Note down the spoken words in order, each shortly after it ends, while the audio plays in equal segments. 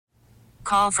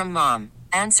Call from mom.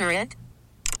 Answer it.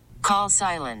 Call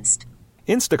silenced.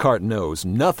 Instacart knows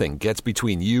nothing gets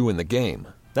between you and the game.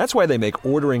 That's why they make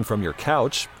ordering from your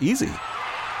couch easy.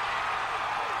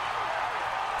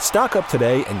 Stock up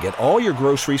today and get all your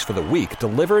groceries for the week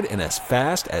delivered in as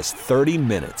fast as 30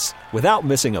 minutes without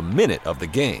missing a minute of the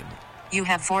game. You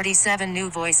have 47 new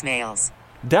voicemails.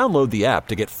 Download the app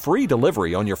to get free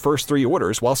delivery on your first 3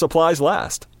 orders while supplies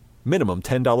last. Minimum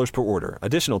 $10 per order.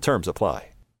 Additional terms apply.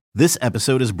 This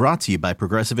episode is brought to you by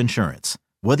Progressive Insurance.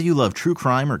 Whether you love true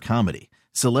crime or comedy,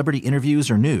 celebrity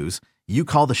interviews or news, you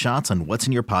call the shots on what's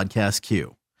in your podcast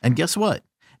queue. And guess what?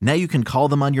 Now you can call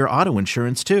them on your auto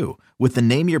insurance too with the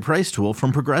Name Your Price tool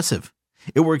from Progressive.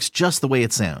 It works just the way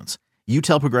it sounds. You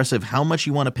tell Progressive how much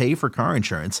you want to pay for car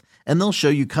insurance, and they'll show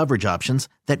you coverage options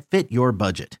that fit your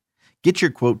budget. Get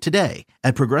your quote today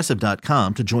at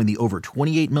Progressive.com to join the over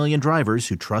 28 million drivers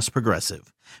who trust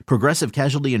Progressive. Progressive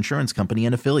Casualty Insurance Company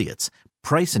and Affiliates.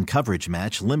 Price and coverage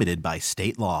match limited by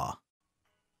state law.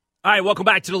 All right, welcome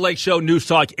back to the Lake Show. News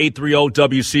Talk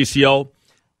 830 WCCO.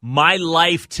 My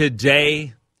life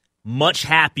today, much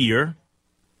happier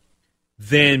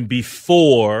than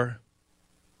before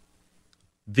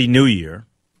the new year.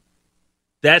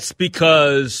 That's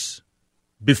because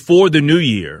before the new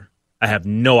year, I have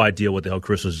no idea what the hell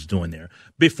Chris is doing there.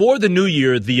 Before the new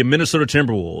year, the Minnesota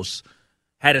Timberwolves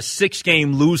had a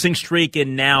 6-game losing streak,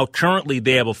 and now currently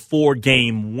they have a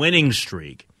 4-game winning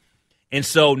streak. And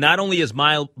so not only is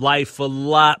my life a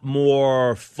lot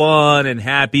more fun and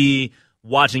happy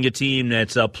watching a team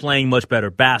that's playing much better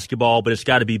basketball, but it's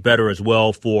got to be better as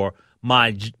well for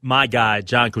my guy,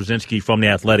 John Krasinski from The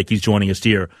Athletic. He's joining us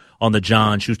here on the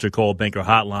John Schuster Coldwell Banker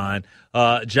Hotline.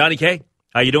 Johnny K,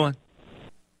 how you doing?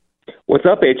 What's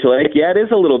up, H. Lake? Yeah, it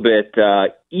is a little bit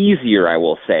easier, I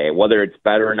will say. Whether it's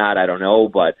better or not, I don't know,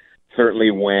 but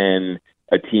certainly when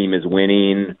a team is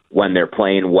winning, when they're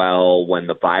playing well, when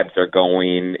the vibes are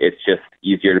going, it's just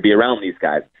easier to be around these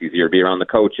guys. It's easier to be around the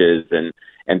coaches and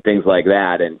things like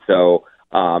that. And so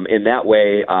in that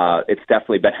way, it's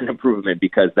definitely been an improvement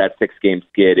because that 6-game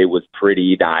skid, it was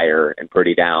pretty dire and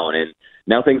pretty down, and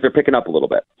now things are picking up a little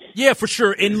bit. Yeah, for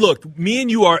sure. And look, me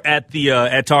and you are at the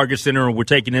at Target Center, and we're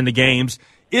taking in the games.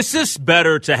 It's just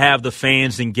better to have the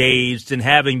fans engaged and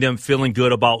having them feeling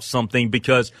good about something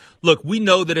because, look, we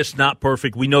know that it's not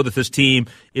perfect. We know that this team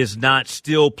is not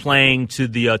still playing to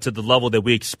the level that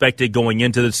we expected going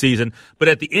into the season. But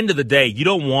at the end of the day, you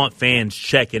don't want fans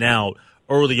checking out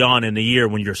early on in the year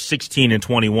when you're 16 and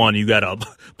 21. You got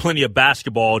plenty of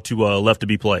basketball left to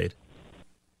be played.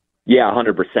 Yeah,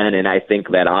 100%. And I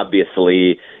think that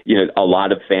obviously, a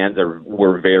lot of fans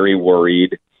were very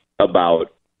worried about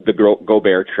the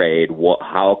Gobert trade.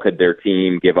 How could their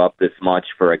team give up this much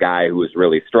for a guy who is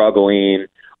really struggling?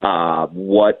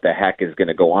 What the heck is going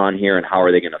to go on here, and how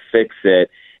are they going to fix it?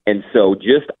 And so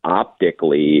just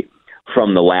optically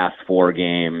from the last 4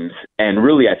 games, and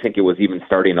really I think it was even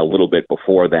starting a little bit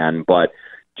before then, but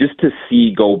just to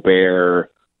see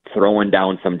Gobert throwing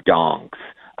down some dunks,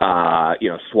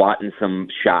 swatting some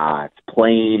shots,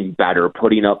 playing better,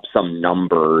 putting up some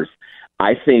numbers,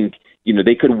 I think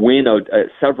they could win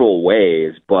several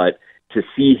ways, but to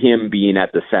see him being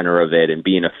at the center of it and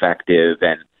being effective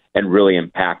and really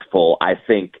impactful, I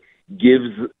think gives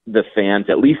the fans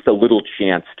at least a little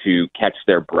chance to catch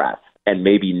their breath and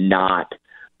maybe not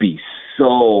be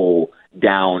so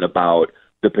down about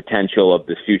the potential of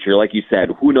this future. Like you said,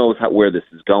 who knows where this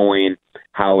is going,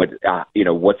 how it,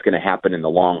 what's going to happen in the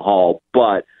long haul.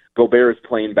 But Gobert is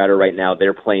playing better right now.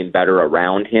 They're playing better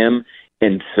around him.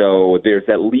 And so there's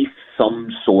at least some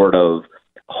sort of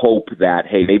hope that,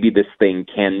 hey, maybe this thing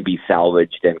can be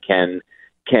salvaged and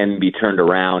can be turned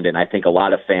around. And I think a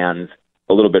lot of fans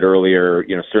a little bit earlier,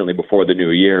 certainly before the new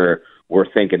year, were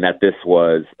thinking that this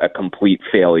was a complete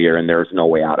failure and there's no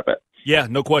way out of it. Yeah,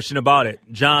 no question about it.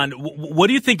 John, what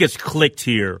do you think has clicked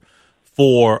here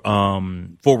for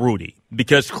Rudy?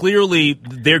 Because clearly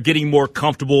they're getting more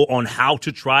comfortable on how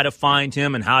to try to find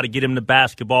him and how to get him the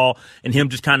basketball, and him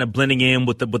just kind of blending in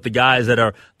with the guys that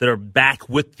are back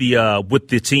with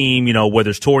the team. Whether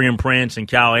it's Taurean Prince and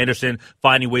Kyle Anderson,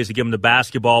 finding ways to give him the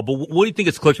basketball. But what do you think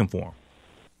is clicking for him?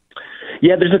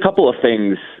 Yeah, there's a couple of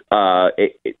things,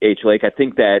 H. Lake. I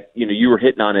think that, you were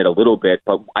hitting on it a little bit,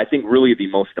 but I think really the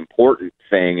most important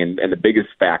thing and the biggest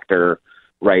factor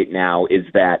right now is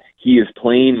that he is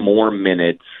playing more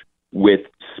minutes with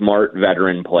smart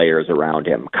veteran players around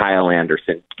him. Kyle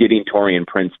Anderson, getting Taurean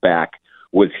Prince back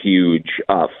was huge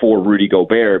for Rudy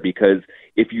Gobert, because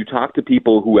if you talk to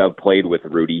people who have played with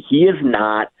Rudy, he is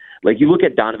not, like, you look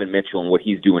at Donovan Mitchell and what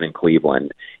he's doing in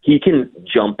Cleveland, he can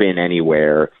jump in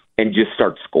anywhere and just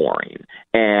start scoring.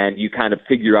 And you kind of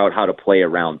figure out how to play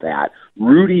around that.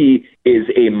 Rudy is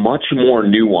a much more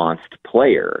nuanced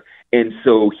player. And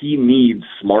so he needs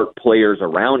smart players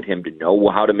around him to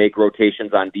know how to make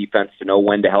rotations on defense, to know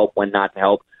when to help, when not to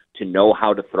help, to know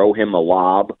how to throw him a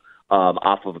lob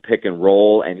off of a pick and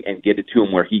roll and get it to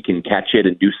him where he can catch it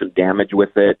and do some damage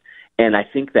with it. And I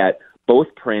think that both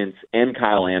Prince and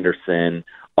Kyle Anderson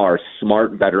are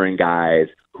smart veteran guys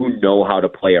who know how to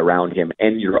play around him.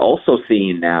 And you're also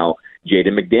seeing now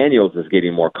Jaden McDaniels is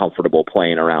getting more comfortable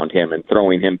playing around him and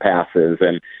throwing him passes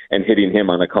and hitting him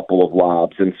on a couple of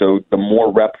lobs. And so the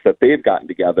more reps that they've gotten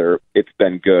together, it's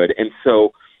been good. And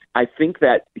so I think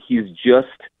that he's just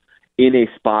in a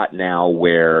spot now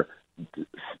where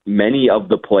many of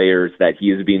the players that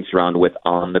he is being surrounded with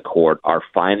on the court are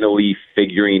finally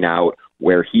figuring out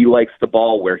where he likes the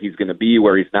ball, where he's going to be,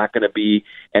 where he's not going to be,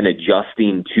 and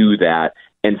adjusting to that.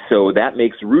 And so that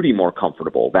makes Rudy more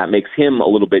comfortable. That makes him a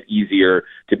little bit easier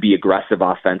to be aggressive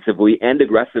offensively and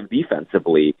aggressive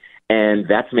defensively. And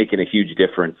that's making a huge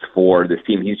difference for this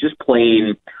team. He's just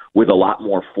playing with a lot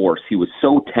more force. He was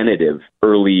so tentative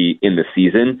early in the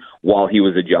season while he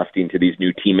was adjusting to these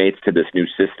new teammates, to this new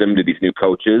system, to these new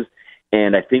coaches.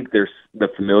 And I think the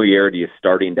familiarity is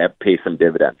starting to pay some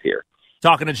dividends here.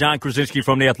 Talking to John Krasinski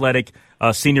from The Athletic,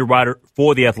 senior writer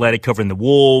for The Athletic, covering the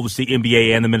Wolves, the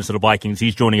NBA, and the Minnesota Vikings.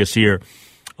 He's joining us here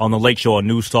on the Lake Show on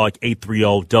News Talk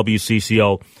 830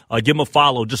 WCCO. Give him a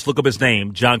follow. Just look up his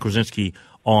name, John Krasinski,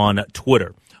 on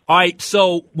Twitter. All right,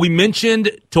 so we mentioned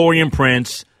Taurean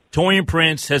Prince. Taurean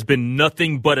Prince has been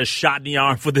nothing but a shot in the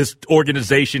arm for this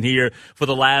organization here for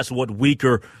the last, week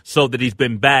or so that he's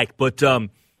been back. But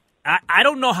I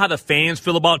don't know how the fans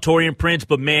feel about Taurean Prince,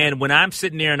 but, man, when I'm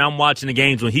sitting there and I'm watching the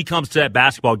games, when he comes to that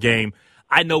basketball game,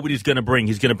 I know what he's going to bring.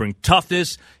 He's going to bring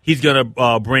toughness. He's going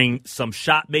to bring some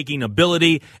shot-making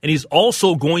ability. And he's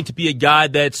also going to be a guy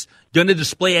that's going to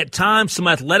display at times some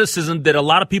athleticism that a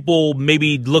lot of people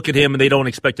maybe look at him and they don't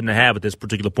expect him to have at this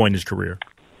particular point in his career.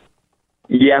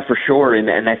 Yeah, for sure.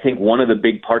 And I think one of the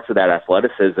big parts of that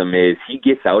athleticism is he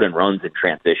gets out and runs in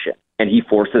transition, and he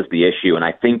forces the issue. And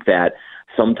I think that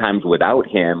sometimes without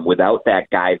him, without that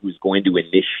guy who's going to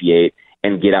initiate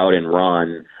and get out and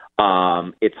run,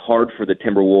 it's hard for the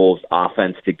Timberwolves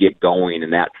offense to get going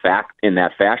in that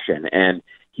fashion. And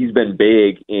he's been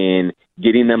big in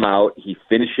getting them out. He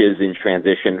finishes in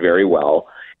transition very well.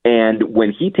 And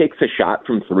when he takes a shot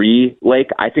from three, Lake,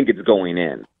 I think it's going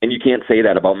in. And you can't say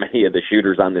that about many of the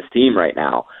shooters on this team right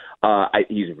now.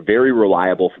 He's very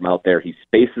reliable from out there. He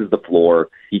spaces the floor.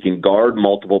 He can guard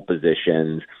multiple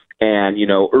positions. And,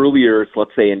 earlier, so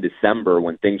let's say in December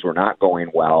when things were not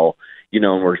going well,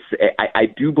 I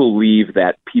do believe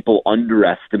that people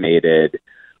underestimated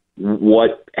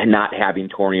what not having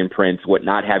Taurean Prince, what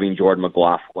not having Jordan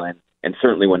McLaughlin, and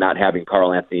certainly what not having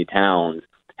Karl Anthony Towns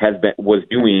was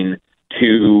doing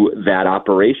to that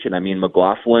operation. I mean,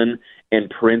 McLaughlin and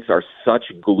Prince are such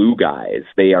glue guys.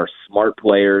 They are smart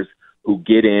players who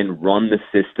get in, run the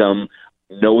system,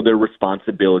 know their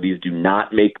responsibilities, do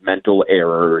not make mental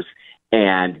errors,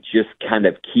 and just kind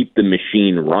of keep the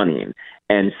machine running.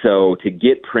 And so to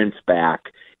get Prince back,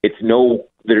 it's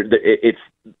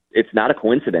not a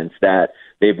coincidence that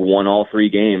they've won all three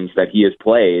games that he has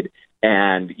played.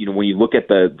 And when you look at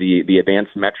the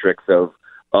advanced metrics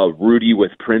of Rudy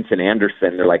with Prince and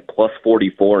Anderson, they're like plus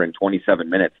 44 in 27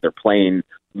 minutes. They're playing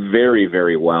very,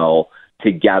 very well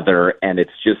together, and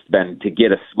it's just been to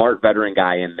get a smart veteran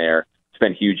guy in there. It's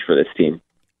been huge for this team.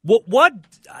 What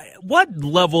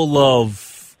level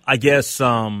of,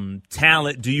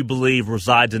 talent do you believe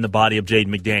resides in the body of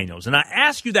Jaden McDaniels? And I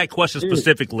ask you that question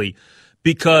specifically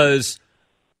because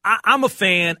I'm a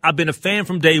fan. I've been a fan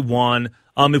from day one.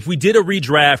 If we did a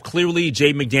redraft, clearly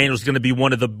Jaden McDaniels is going to be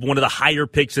one of the higher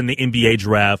picks in the NBA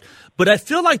draft. But I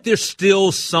feel like there's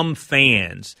still some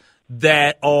fans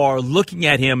that are looking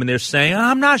at him and they're saying,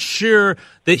 I'm not sure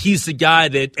that he's the guy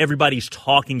that everybody's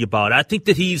talking about. I think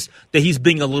that he's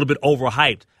being a little bit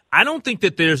overhyped. I don't think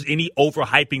that there's any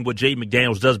overhyping what Jaden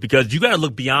McDaniels does because you got to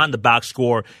look beyond the box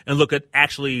score and look at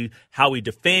actually how he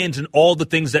defends and all the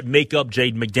things that make up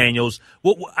Jaden McDaniels.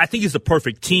 I think he's the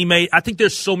perfect teammate. I think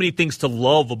there's so many things to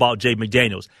love about Jaden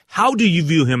McDaniels. How do you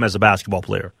view him as a basketball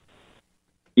player?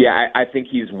 Yeah, I think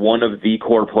he's one of the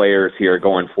core players here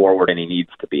going forward, and he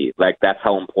needs to be. Like, that's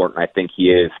how important I think he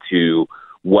is to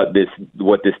what this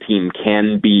team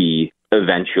can be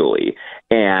eventually.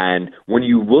 And when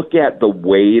you look at the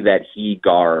way that he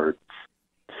guards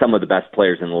some of the best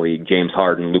players in the league, James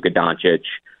Harden, Luka Doncic,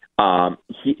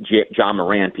 John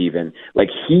Morant even, like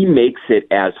he makes it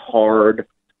as hard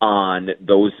on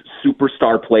those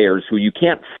superstar players who you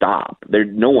can't stop.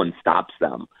 No one stops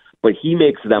them. but he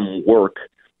makes them work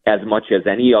as much as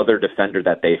any other defender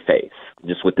that they face,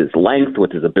 just with his length,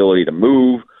 with his ability to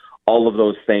move, all of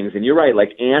those things. And you're right,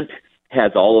 like Ant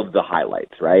has all of the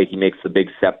highlights, right? He makes the big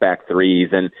step-back threes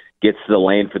and gets to the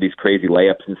lane for these crazy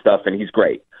layups and stuff, and he's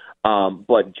great.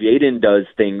 But Jaden does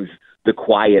things, the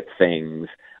quiet things,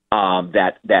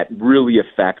 that really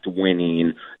affect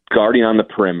winning, guarding on the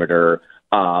perimeter,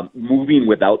 moving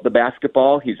without the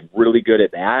basketball. He's really good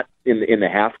at that in the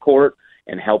half court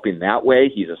and helping that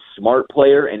way. He's a smart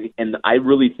player, and I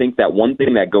really think that one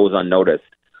thing that goes unnoticed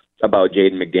about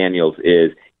Jaden McDaniels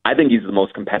is I think he's the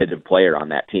most competitive player on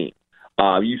that team.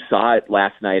 You saw it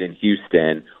last night in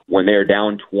Houston when they were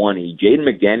down 20. Jaden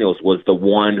McDaniels was the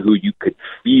one who you could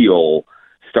feel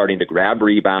starting to grab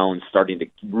rebounds, starting to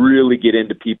really get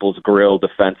into people's grill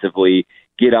defensively,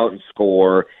 get out and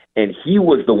score. And he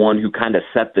was the one who kind of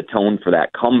set the tone for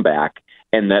that comeback,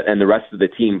 and the rest of the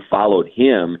team followed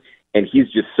him. And he's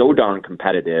just so darn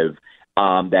competitive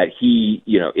that he's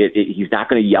not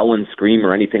going to yell and scream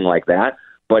or anything like that,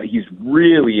 but he's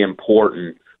really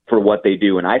important for what they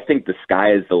do. And I think the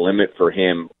sky is the limit for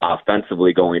him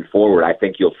offensively going forward. I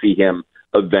think you'll see him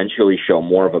eventually show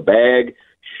more of a bag,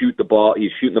 shoot the ball.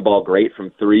 He's shooting the ball great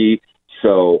from three.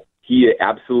 So he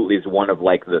absolutely is one of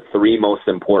like the three most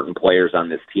important players on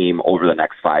this team over the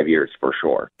next 5 years for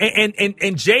sure. And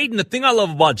Jaden, the thing I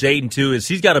love about Jaden too is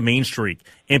he's got a mean streak,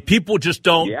 and people just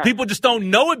don't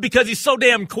know it because he's so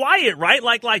damn quiet, right?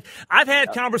 Like I've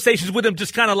had conversations with him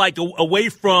just kind of like away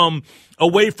from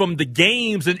the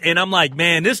games, and I'm like,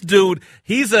 man, this dude,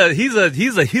 he's a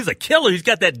killer. He's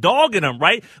got that dog in him,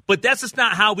 right? But that's just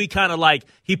not how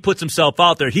he puts himself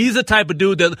out there. He's the type of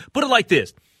dude that, put it like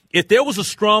this. If there was a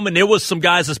scrum and there was some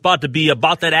guys that's about to be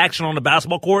about that action on the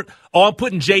basketball court, I'm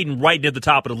putting Jaden right near the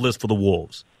top of the list for the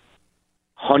Wolves.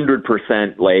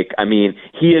 100%, Lake. I mean,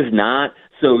 he is not.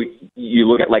 So you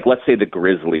look at, like, let's say the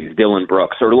Grizzlies, Dylan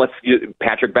Brooks, or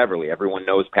Patrick Beverly. Everyone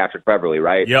knows Patrick Beverly,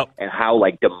 right? Yep. And how,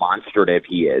 like, demonstrative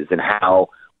he is, and how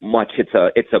much it's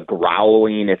a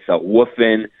growling, it's a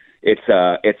woofing, it's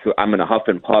I'm going to huff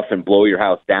and puff and blow your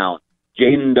house down.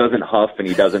 Jaden doesn't huff and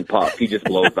he doesn't puff. He just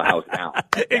blows the house down.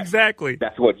 Exactly.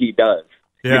 That's what he does.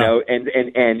 Yeah. You know,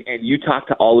 and you talk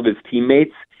to all of his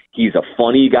teammates, he's a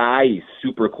funny guy. He's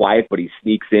super quiet, but he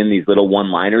sneaks in these little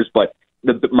one-liners. But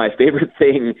my favorite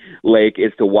thing, Lake,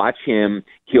 is to watch him.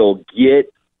 He'll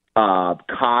get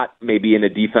caught maybe in a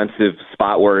defensive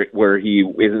spot where he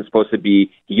isn't supposed to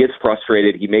be. He gets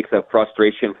frustrated. He makes a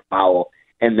frustration foul.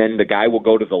 And then the guy will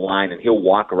go to the line, and he'll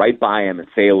walk right by him and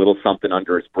say a little something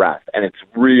under his breath. And it's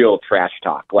real trash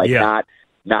talk, not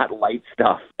light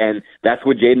stuff. And that's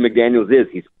what Jaden McDaniels is.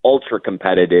 He's ultra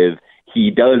competitive.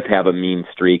 He does have a mean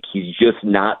streak. He's just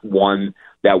not one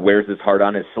that wears his heart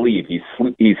on his sleeve. He's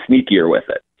sneakier with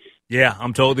it. Yeah,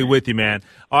 I'm totally with you, man.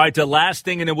 All right, the last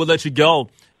thing, and then we'll let you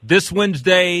go. This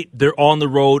Wednesday, they're on the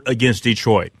road against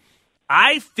Detroit.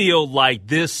 I feel like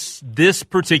this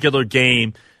particular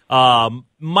game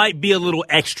might be a little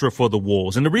extra for the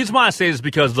Wolves. And the reason why I say this is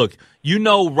because, look,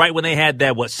 right when they had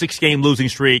that, 6-game losing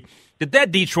streak,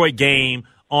 that Detroit game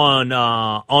on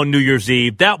New Year's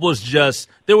Eve, that was just,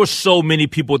 there were so many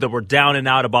people that were down and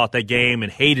out about that game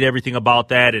and hated everything about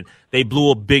that, and they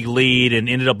blew a big lead and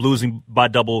ended up losing by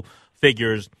double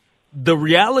figures. The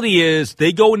reality is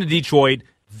they go into Detroit,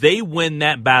 they win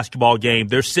that basketball game.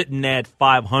 They're sitting at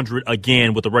 500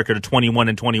 again with a record of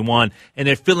 21-21, and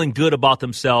they're feeling good about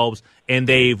themselves, and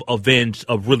they've avenged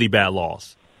a really bad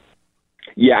loss.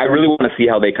 Yeah, I really want to see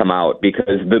how they come out,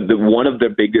 because the one of the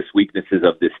biggest weaknesses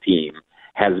of this team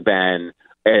has been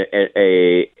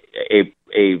a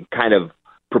kind of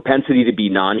propensity to be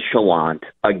nonchalant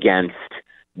against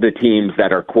the teams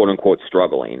that are quote unquote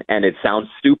struggling. And it sounds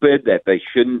stupid that they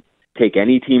shouldn't take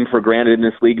any team for granted in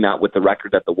this league, not with the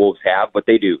record that the Wolves have, but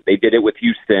they do. They did it with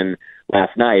Houston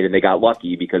last night, and they got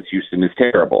lucky because Houston is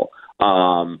terrible.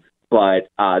 But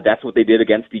that's what they did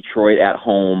against Detroit at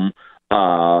home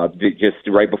just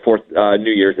right before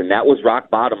New Year's, and that was rock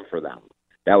bottom for them.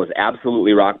 That was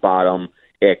absolutely rock bottom.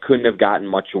 It couldn't have gotten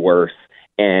much worse,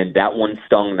 and that one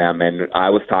stung them. And I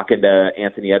was talking to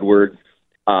Anthony Edwards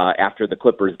after the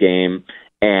Clippers game,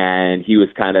 and he was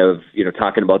kind of,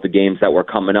 talking about the games that were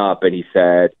coming up, and he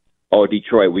said, "Oh,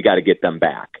 Detroit, we got to get them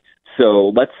back."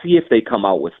 So let's see if they come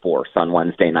out with force on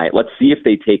Wednesday night. Let's see if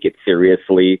they take it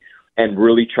seriously and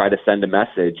really try to send a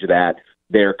message that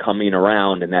they're coming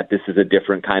around and that this is a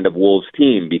different kind of Wolves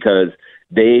team, because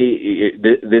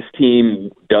this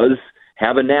team does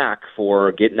have a knack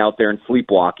for getting out there and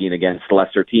sleepwalking against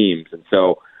lesser teams. And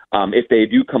so if they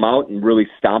do come out and really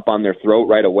stomp on their throat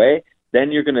right away,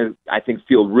 then you're going to, I think,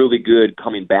 feel really good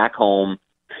coming back home,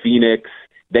 Phoenix,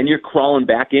 then you're crawling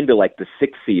back into like the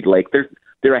 6th seed. Like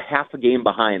they're a half a game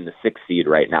behind the 6th seed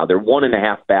right now. They're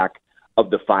 1.5 back of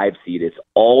the 5 seed. It's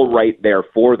all right there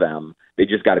for them. They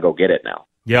just got to go get it now.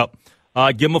 Yep.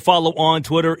 Give him a follow on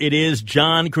Twitter. It is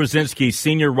John Krasinski,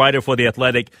 senior writer for The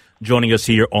Athletic, joining us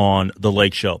here on The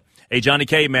Lake Show. Hey, Johnny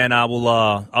K, man,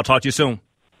 I'll talk to you soon.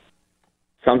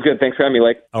 Sounds good. Thanks for having me,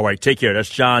 Lake. All right, take care. That's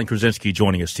John Krasinski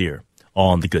joining us here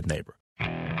on The Good Neighbor.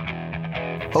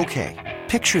 Okay,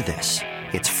 picture this.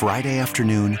 It's Friday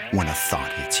afternoon when a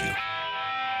thought hits you.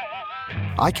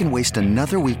 I can waste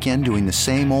another weekend doing the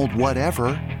same old whatever,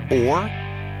 or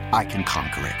I can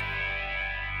conquer it.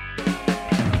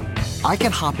 I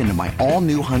can hop into my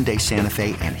all-new Hyundai Santa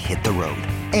Fe and hit the road.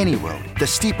 Any road. The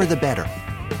steeper, the better.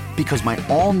 Because my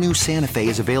all-new Santa Fe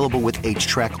is available with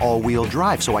H-Track all-wheel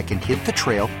drive, so I can hit the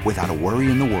trail without a worry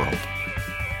in the world.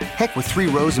 Heck, with 3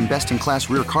 rows and best-in-class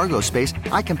rear cargo space,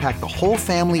 I can pack the whole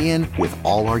family in with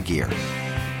all our gear.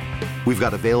 We've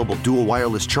got available dual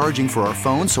wireless charging for our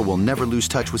phones, so we'll never lose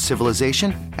touch with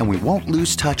civilization, and we won't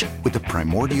lose touch with the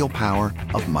primordial power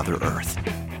of Mother Earth.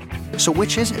 So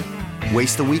which is it?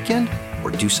 Waste the weekend or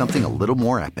do something a little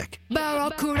more epic?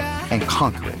 And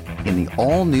conquer it in the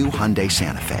all-new Hyundai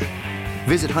Santa Fe.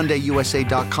 Visit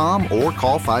HyundaiUSA.com or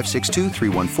call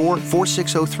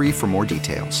 562-314-4603 for more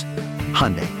details.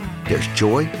 Hyundai, there's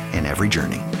joy in every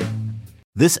journey.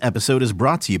 This episode is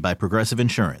brought to you by Progressive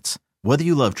Insurance. Whether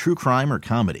you love true crime or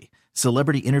comedy,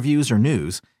 celebrity interviews or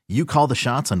news, you call the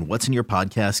shots on what's in your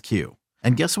podcast queue.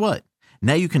 And guess what?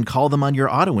 Now you can call them on your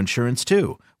auto insurance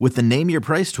too with the Name Your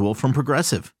Price tool from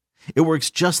Progressive. It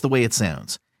works just the way it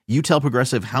sounds. You tell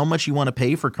Progressive how much you want to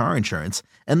pay for car insurance,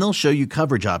 and they'll show you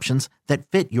coverage options that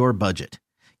fit your budget.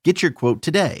 Get your quote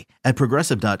today at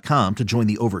Progressive.com to join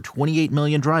the over 28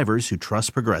 million drivers who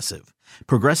trust Progressive.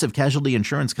 Progressive Casualty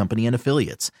Insurance Company and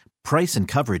Affiliates. Price and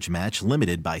coverage match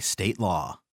limited by state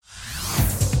law.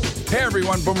 Hey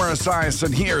everyone, Boomer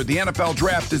Esiason here. The NFL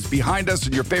Draft is behind us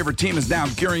and your favorite team is now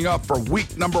gearing up for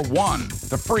week number 1.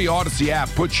 The free Odyssey app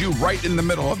puts you right in the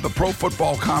middle of the pro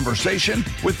football conversation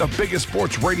with the biggest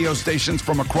sports radio stations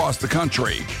from across the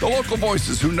country. The local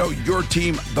voices who know your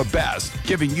team the best,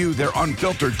 giving you their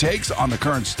unfiltered takes on the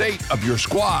current state of your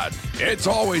squad. It's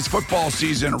always football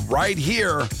season right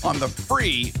here on the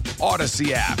free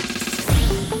Odyssey app.